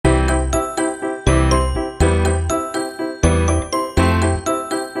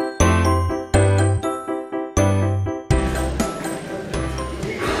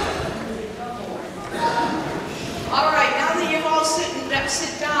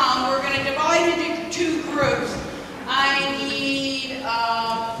to divide into two groups. I need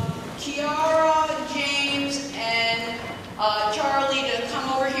Kiara, James, and Charlie to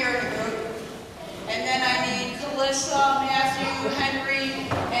come over here in a group. And then I need Calissa, Matthew, Henry,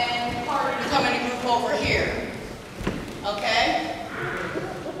 and Carter to come in a group over here. Okay?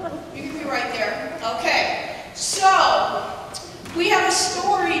 You can be right there. Okay. So, we have a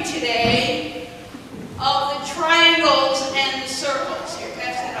story today of the triangles and the circles. Here,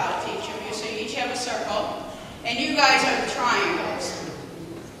 pass that out to each of you. So you each have a circle. And you guys are the triangles.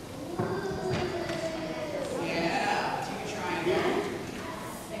 Yeah, take a triangle.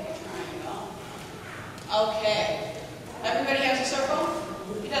 Take a triangle. Okay. Everybody has a circle?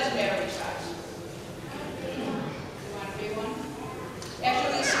 It doesn't matter which size. You want a big one?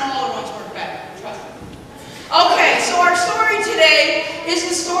 Actually, the smaller ones work better. Trust me. Okay, so our story today is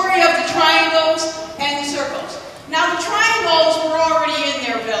the story of the triangles and the circles. Now, the triangles were already in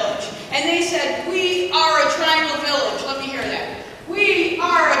their village, and they said, "We are a triangle village." Let me hear that. We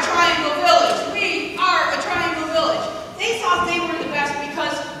are a triangle village. We are a triangle village. They thought they were the best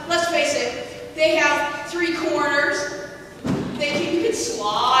because, let's face it, they have three corners. You could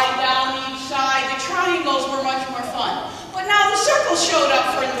slide down each side. The triangles were much more fun. But now the circles showed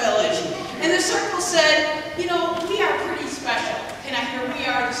up for the village, and the circles said, "You know, we are pretty special." Can I hear "we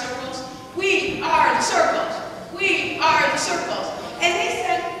are the circles"? We are the circles. We are the circles. And they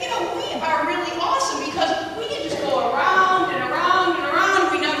said, "You know, we are really awesome because we can just go around and around and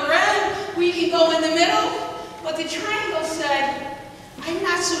around. We never end. We can go in the middle." But the triangle said, "I'm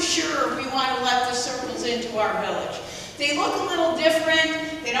not so sure we want to let the circles into our village. They look a little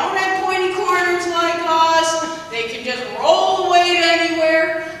different. They don't have pointy corners like us. They can just roll away to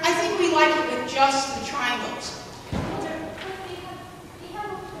anywhere. I think we like it with just the triangles."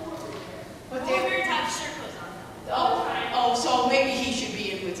 But they have circles on them. Oh, so maybe he should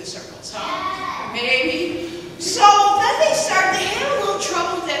be in with the circles, huh? Maybe. So then they had a little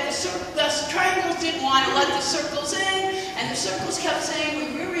trouble that the triangles didn't want to let the circles in, and the circles kept saying,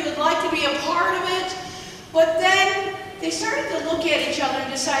 "We really would like to be a part of it." But then they started to look at each other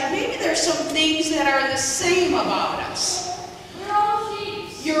and decide maybe there's some things that are the same about us. We're all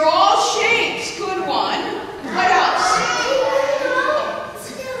shapes. You're all shapes. Good one. What else?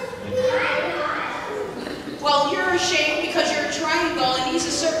 Well, you're a shape because you're a triangle, and he's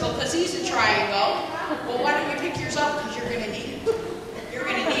a circle because he's a triangle. Well, why don't you pick yours up because you're going to need it. You're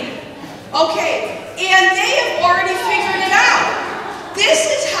going to need it. Okay, and they have already figured it out. This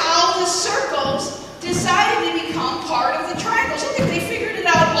is how the circles decided to become part of the triangles. Look, they figured it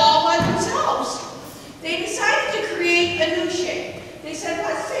out all by themselves. They decided to create a new shape. They said,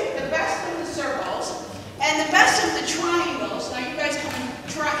 "Let's take the best of the circles and the best of the triangles." Now you guys come and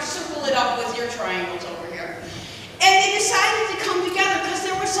circle it up with your triangles over here. And they decided to come together because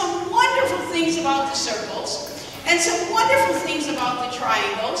there were some wonderful things about the circles and some wonderful things about the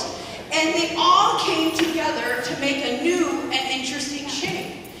triangles, and they all came together to make a new and interesting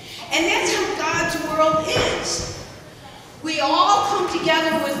shape. And that's how God's world is. We all come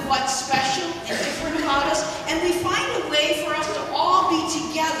together with what's special and different about us, and we find a way for us to all be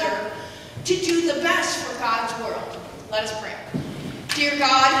together to do the best for God's world. Let us pray. Dear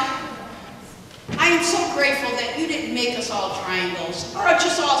God, I am so grateful that you didn't make us all triangles, or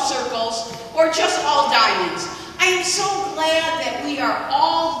just all circles, or just all diamonds. I am so glad that we are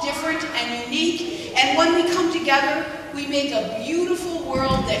all different and unique, and when we come together, we make a beautiful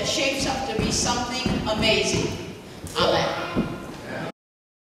world that shapes up to be something amazing. Amen.